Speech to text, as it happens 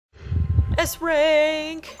S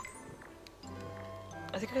rank!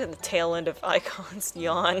 I think I got the tail end of Icon's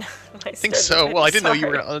yawn. I think so. Well, I didn't know you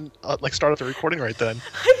were gonna like start off the recording right then.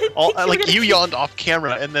 I didn't think you were like gonna you yawned off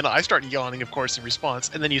camera, and then I start yawning, of course, in response,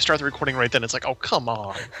 and then you start the recording right then. It's like, oh, come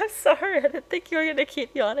on. I'm sorry, I didn't think you were gonna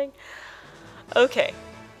keep yawning. Okay.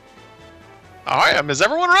 Alright, is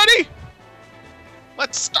everyone ready?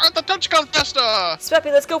 Let's start the TouchCon Festa!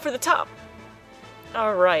 Swappy, let's go for the top!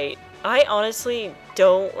 Alright. I honestly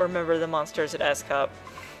don't remember the monsters at S-Cup.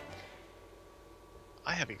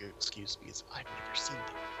 I have a good excuse because I've never seen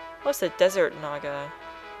them. What's the Desert Naga?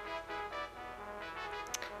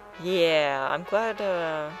 Yeah, I'm glad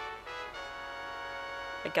I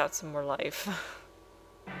got some more life.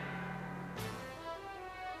 I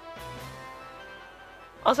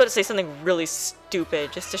was about to say something really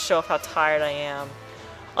stupid just to show off how tired I am.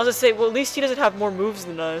 I was gonna say, well, at least he doesn't have more moves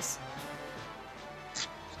than us.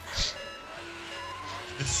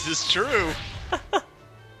 This is true.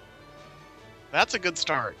 That's a good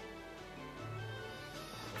start.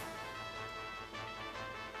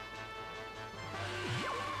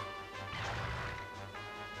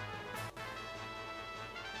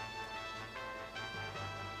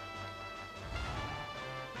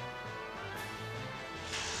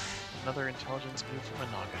 Another intelligence move from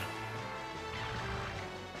a Naga.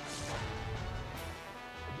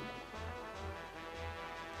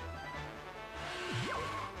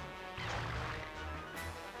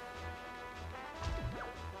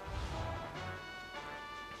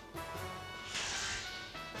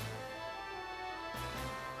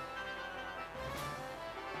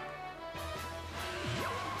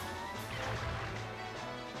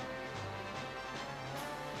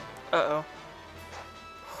 Uh-oh.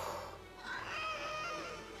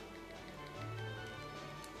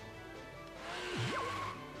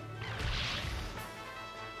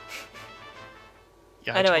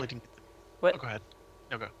 Yeah, I know totally didn't get the... What? Oh, go ahead.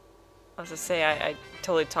 No, go. I was gonna say, I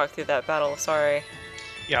totally talked through that battle, sorry.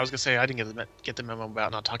 Yeah, I was gonna say, I didn't get the memo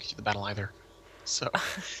about not talking through the battle either. So,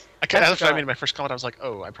 after I made my first comment, I was like,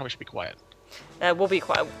 oh, I probably should be quiet. We'll be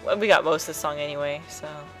quiet. We got most of the song anyway, so...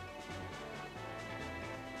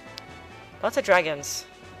 Lots of dragons.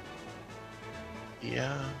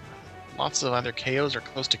 Yeah, lots of either KOs or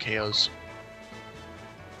close to KOs.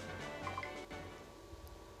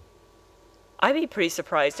 I'd be pretty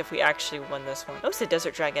surprised if we actually won this one. Oh, it's the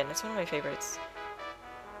Desert Dragon. It's one of my favorites.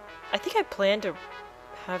 I think I planned to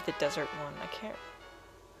have the desert one. I can't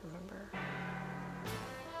remember.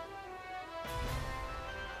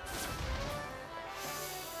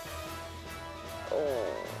 Oh.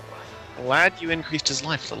 Glad you increased his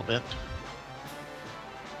life a little bit.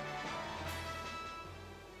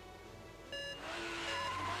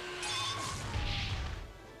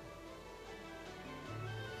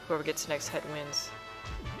 Whoever gets next head wins.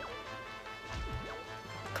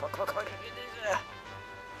 Come on, come on, come on.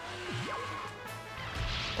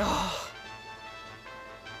 Oh.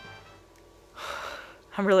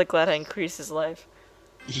 I'm really glad I increased his life.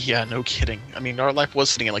 Yeah, no kidding. I mean, our life was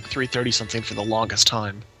sitting at like 330 something for the longest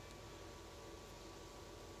time.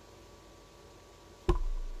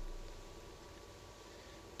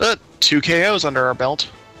 But 2 KOs under our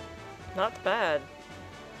belt. Not bad.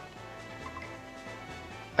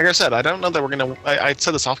 Like I said, I don't know that we're gonna. I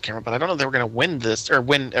said this off camera, but I don't know that we're gonna win this or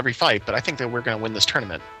win every fight. But I think that we're gonna win this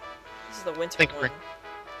tournament. This is the winter one.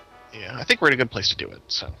 Yeah, I think we're in a good place to do it.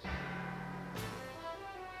 So.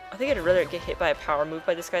 I think I'd rather get hit by a power move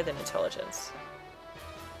by this guy than intelligence.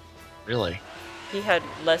 Really? He had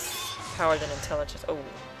less power than intelligence. Oh.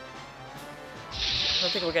 I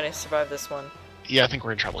don't think we're gonna survive this one. Yeah, I think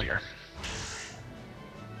we're in trouble here.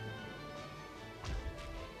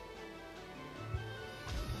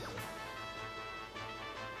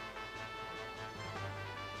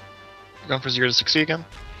 Going for 0 to 60 again?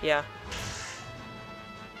 Yeah.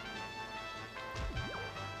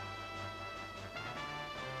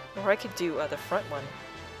 Or I could do the front one.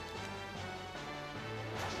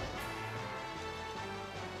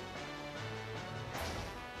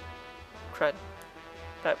 Crud.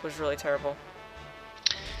 That was really terrible.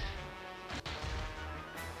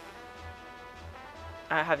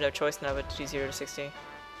 I have no choice now but to do 0 to 60.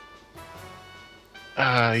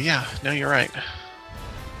 Yeah, no, you're right.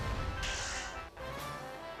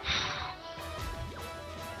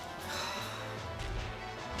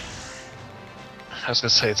 I was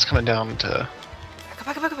gonna say, it's coming down to...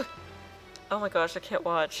 Back. Oh my gosh, I can't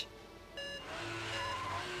watch.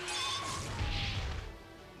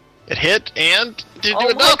 It hit, and did it do Oh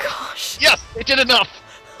enough? my gosh! Yes, it did enough!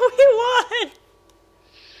 We won!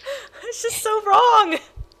 It's just so wrong!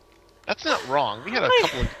 That's not wrong. We had a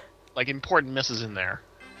couple of, like, important misses in there.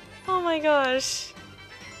 Oh my gosh.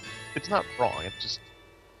 It's not wrong. It's just.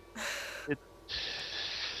 It.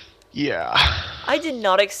 Yeah. I did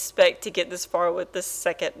not expect to get this far with the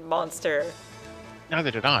second monster.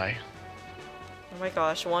 Neither did I. Oh my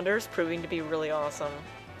gosh, Wander's proving to be really awesome.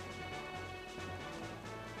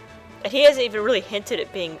 And he hasn't even really hinted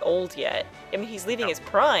at being old yet. I mean, he's leaving his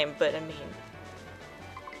prime, but I mean...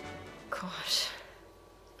 Gosh.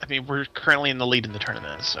 I mean, we're currently in the lead in the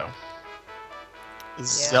tournament, so...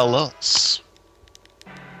 Zealous.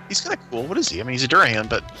 He's kind of cool. What is he? I mean, he's a Durahan,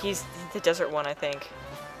 but... He's the desert one, I think.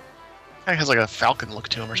 Kind of has like a falcon look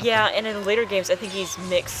to him or something. Yeah, and in later games, I think he's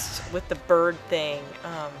mixed with the bird thing.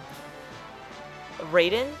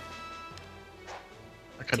 Raiden?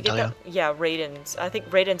 I couldn't tell you. Yeah, Raidens. I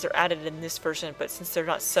think Raidens are added in this version, but since they're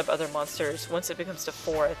not sub other monsters, once it becomes to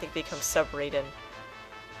 4, I think they become sub Raiden.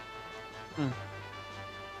 Hmm.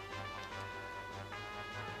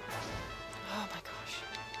 Oh my gosh.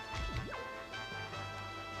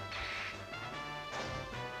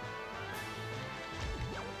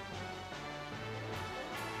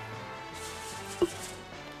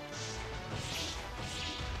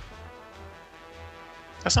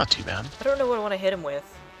 That's not too bad. I don't know what I want to hit him with.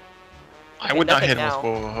 I would not hit him with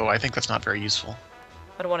whoa. I think that's not very useful.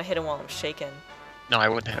 I don't want to hit him while I'm shaking. No, I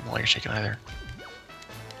wouldn't hit him while you're shaking either.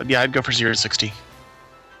 But yeah, I'd go for 0 to 60.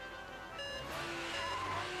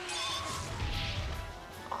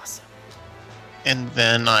 Awesome. And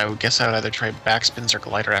then I would guess I would either try backspins or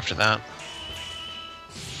glider after that.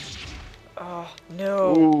 Oh,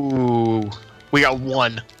 no. Ooh. We got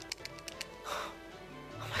 1. Oh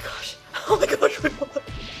my gosh. Oh my gosh, we won.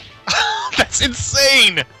 That's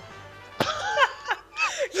insane!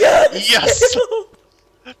 Yes! Yes!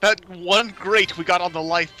 That one great we got on the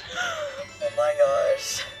life. Oh my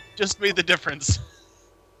gosh. Just made the difference.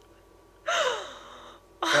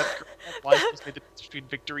 That life just made the difference between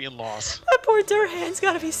victory and loss. That poor Durhan's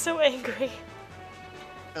gotta be so angry.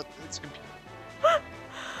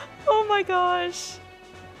 Oh my gosh.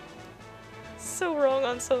 So wrong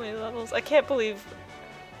on so many levels. I can't believe...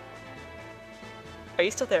 Are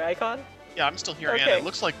you still there, Icon? Yeah, I'm still here, okay. And it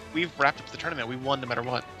looks like we've wrapped up the tournament. We won no matter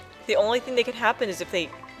what. The only thing that could happen is if they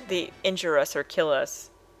injure us or kill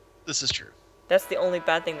us. This is true. That's the only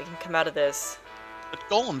bad thing that can come out of this. But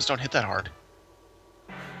golems don't hit that hard.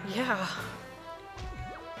 Yeah.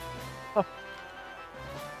 Huh.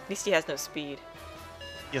 At least he has no speed.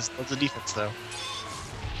 Yes, that's a defense, though.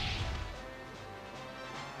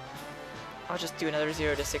 I'll just do another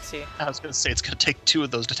 0 to 60. I was going to say, it's going to take 2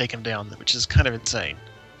 of those to take him down, which is kind of insane.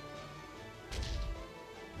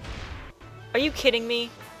 Are you kidding me?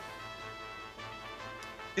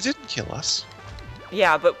 It didn't kill us.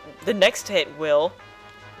 Yeah, but the next hit will.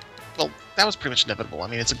 Well, that was pretty much inevitable. I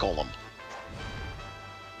mean, it's a golem.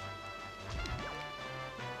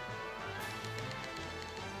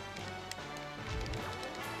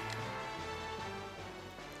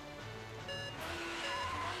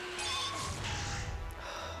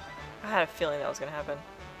 I had a feeling that was going to happen.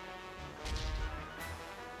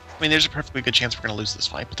 I mean, there's a perfectly good chance we're going to lose this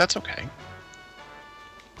fight, but that's okay.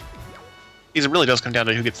 Because it really does come down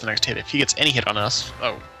to who gets the next hit. If he gets any hit on us...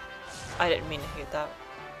 Oh. I didn't mean to hit that.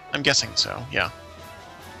 I'm guessing so, yeah.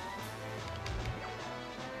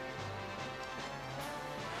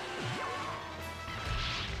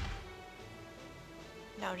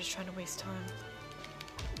 Now I'm just trying to waste time.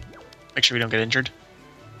 Make sure we don't get injured.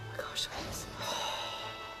 Oh my gosh, please.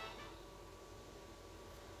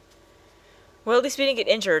 Well, at least we didn't get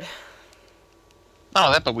injured. Not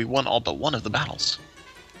only that, but we won all but one of the battles.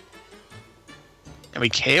 And we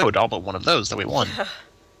KO'd all but one of those that we won. Yeah.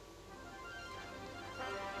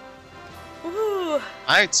 Woo!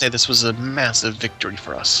 I'd say this was a massive victory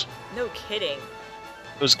for us. No kidding.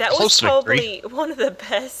 It was That close was to probably victory. one of the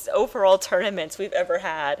best overall tournaments we've ever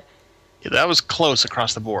had. Yeah, that was close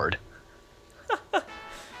across the board.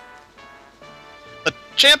 The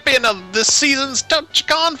champion of this season's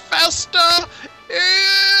TouchCon Festa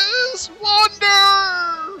is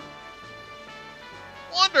Wander!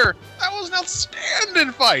 Wander, that was an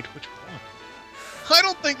outstanding fight, which we won. I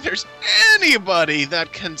don't think there's anybody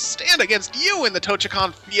that can stand against you in the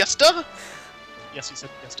TouchCon Fiesta. Yes, he said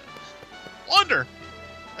Fiesta. Wander!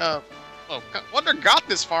 Wander got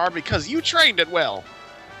this far because you trained it well.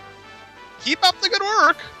 Keep up the good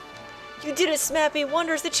work! You did it, Smappy!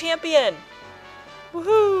 Wander's the champion!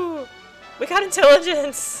 Woohoo! We got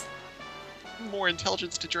intelligence! More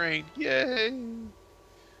intelligence to drain. Yay!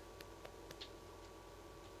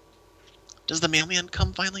 Does the mailman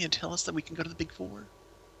come finally and tell us that we can go to the Big Four?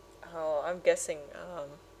 Oh, I'm guessing,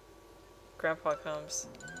 Grandpa comes.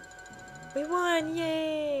 We won!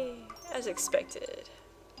 Yay! As expected.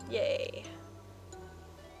 Yay.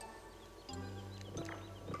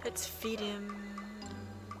 Let's feed him.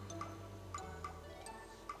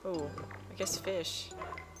 Oh, I guess fish.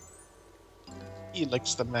 He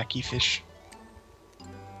likes the Mackie fish.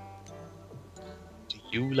 Do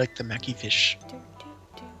you like the Mackie fish?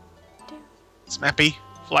 Snappy,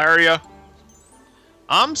 Flaria.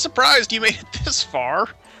 I'm surprised you made it this far.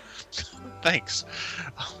 Thanks.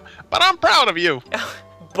 But I'm proud of you.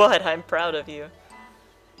 But I'm proud of you.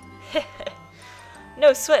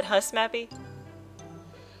 No sweat, huh, Snappy?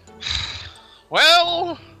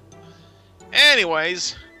 Well,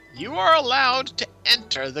 anyways, you are allowed to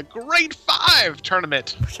enter the Grade 5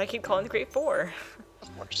 tournament. Which I keep calling the Grade 4.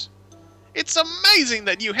 Of course. It's amazing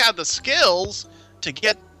that you had the skills to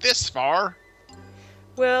get this far.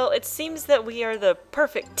 Well, it seems that we are the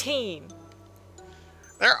perfect team.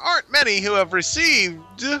 There aren't many who have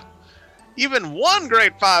received even one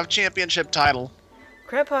Grade 5 championship title.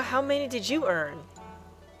 Grandpa, how many did you earn?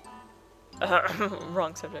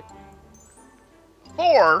 Wrong subject.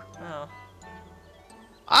 4. Oh.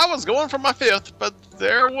 I was going for my 5th, but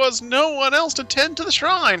there was no one else to tend to the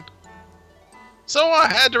shrine. So I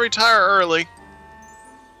had to retire early.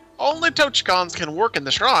 Only Tochicons can work in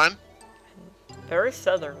the shrine. Very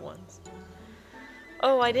southern ones.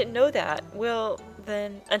 Oh, I didn't know that. Well,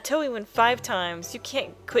 then, until we win 5 times, you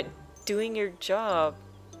can't quit doing your job.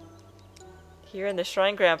 Here in the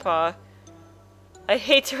shrine, Grandpa. I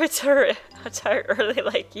hate to retire early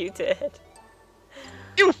like you did.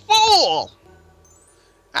 You fool!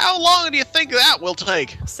 How long do you think that will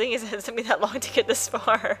take? Seeing as it hasn't been that long to get this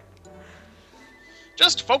far.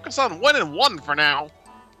 Just focus on winning 1 for now.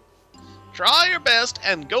 Try your best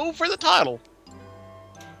and go for the title.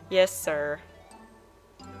 Yes, sir.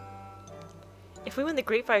 If we win the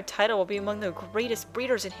Grade 5 title, we'll be among the greatest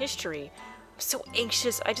breeders in history. I'm so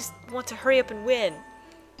anxious, I just want to hurry up and win.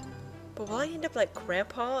 But will I end up like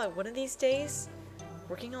Grandpa one of these days?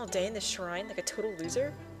 Working all day in the shrine like a total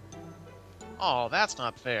loser? Oh, that's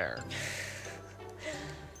not fair.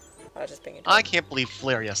 I was just being a I can't believe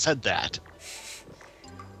Flaria said that.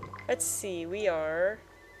 Let's see, we are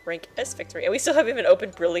rank S victory, and we still haven't even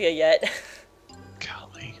opened Brillia yet.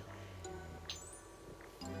 Golly.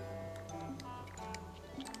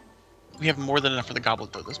 We have more than enough for the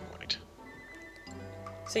goblet, though, at this point.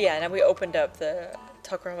 So yeah, now we opened up the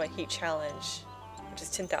Takurama Heat Challenge, which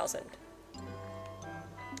is 10,000. I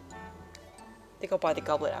think I'll buy the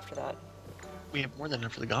goblet after that. We have more than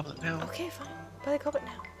enough for the goblet now. Okay, fine. Buy the goblet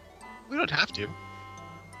now. We don't have to.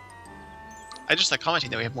 I just like commenting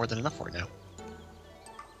that we have more than enough for it now.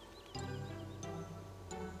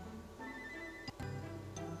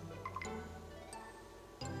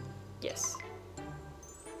 Yes.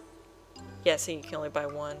 Yeah, so you can only buy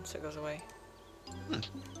 1, so it goes away.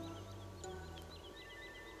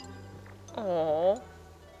 Aww.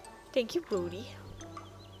 Thank you, Rudy.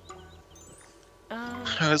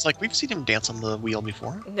 I was like, we've seen him dance on the wheel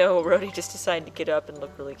before. No, Rhodey just decided to get up and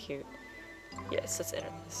look really cute. Yes, let's enter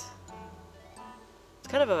this. It's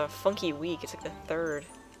kind of a funky week. It's like the 3rd.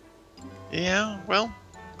 Yeah, well,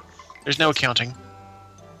 there's no accounting.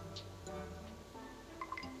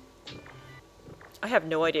 I have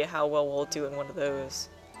no idea how well we'll do in one of those.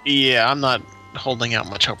 Yeah, I'm not holding out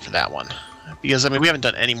much hope for that one. Because, I mean, we haven't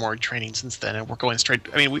done any more training since then, and we're going straight...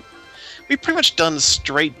 I mean, we've pretty much done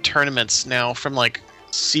straight tournaments now from, like,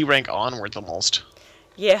 C rank onwards almost.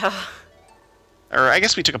 Yeah. Or I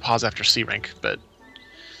guess we took a pause after C rank, but...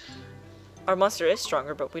 Our monster is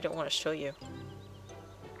stronger, but we don't want to show you.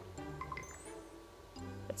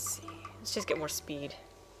 Let's see. Let's just get more speed.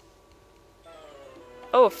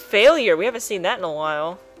 Oh, a failure! We haven't seen that in a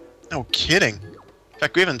while. No kidding. In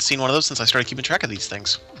fact, we haven't seen one of those since I started keeping track of these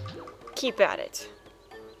things. Keep at it.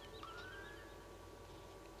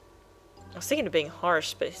 I was thinking of being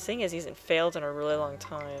harsh, but seeing as he hasn't failed in a really long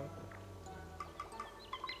time.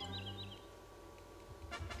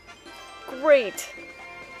 Great!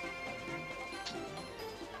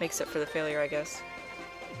 Makes up for the failure, I guess.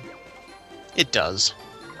 It does.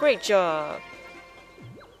 Great job!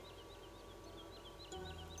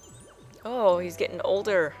 Oh, he's getting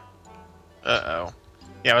older. Uh-oh.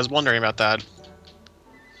 Yeah, I was wondering about that.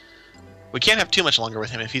 We can't have too much longer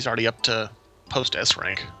with him if he's already up to post-S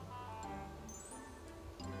rank.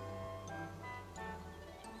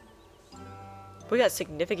 We got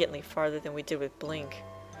significantly farther than we did with Blink.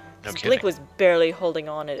 No 'Cause kidding. Blink was barely holding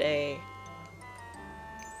on at A.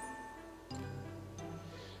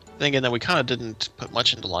 Then again, though, we kind of didn't put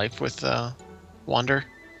much into life with Wander.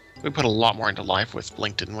 We put a lot more into life with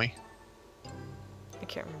Blink, didn't we? I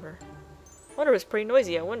can't remember. Wonder was pretty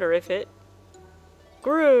noisy. I wonder if it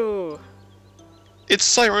grew. Its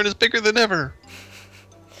siren is bigger than ever.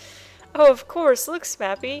 Oh, of course. Look,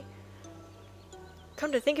 Smappy.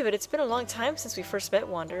 Come to think of it, it's been a long time since we first met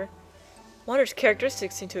Wander. Wander's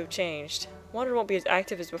characteristics seem to have changed. Wander won't be as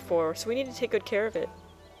active as before, so we need to take good care of it.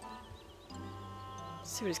 Let's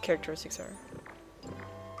see what his characteristics are.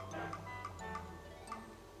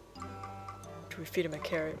 Do we feed him a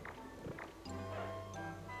carrot?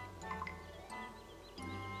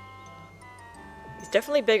 He's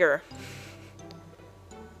definitely bigger.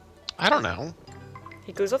 I don't know.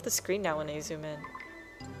 He goes off the screen now when they zoom in.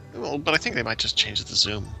 Well, but I think they might just change the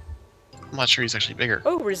zoom. I'm not sure he's actually bigger.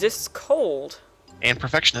 Oh, resists cold. And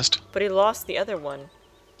perfectionist. But he lost the other one.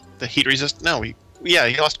 The heat resist? No, he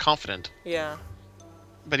lost confident. Yeah.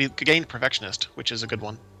 But he gained perfectionist, which is a good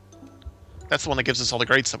one. That's the one that gives us all the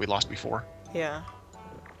grades that we lost before. Yeah.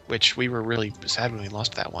 Which we were really sad when we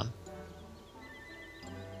lost that one.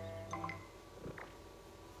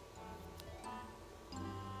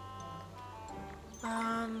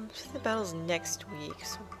 The battle's next week,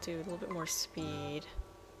 so we'll do a little bit more speed.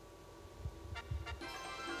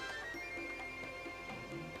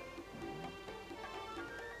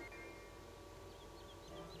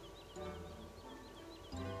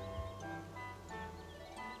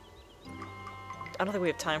 I don't think we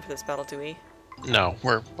have time for this battle, do we? No,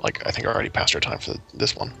 we're, like, I think already past our time for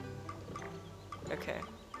this one. Okay.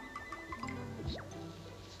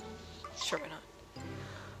 Sure, why not?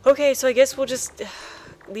 Okay, so I guess we'll just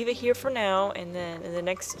leave it here for now, and then in the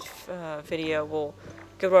next video we'll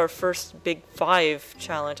go to our first big 5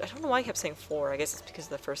 challenge. I don't know why I kept saying 4. I guess it's because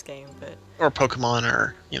of the first game, but... Or Pokemon,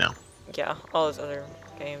 or, you know. Yeah, all those other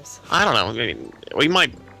games. I don't know. I mean, we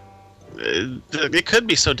might... it could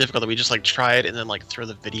be so difficult that we just, like, try it and then, like, throw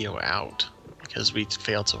the video out. Because we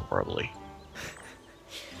failed so horribly.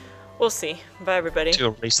 We'll see. Bye, everybody. To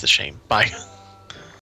erase the shame. Bye.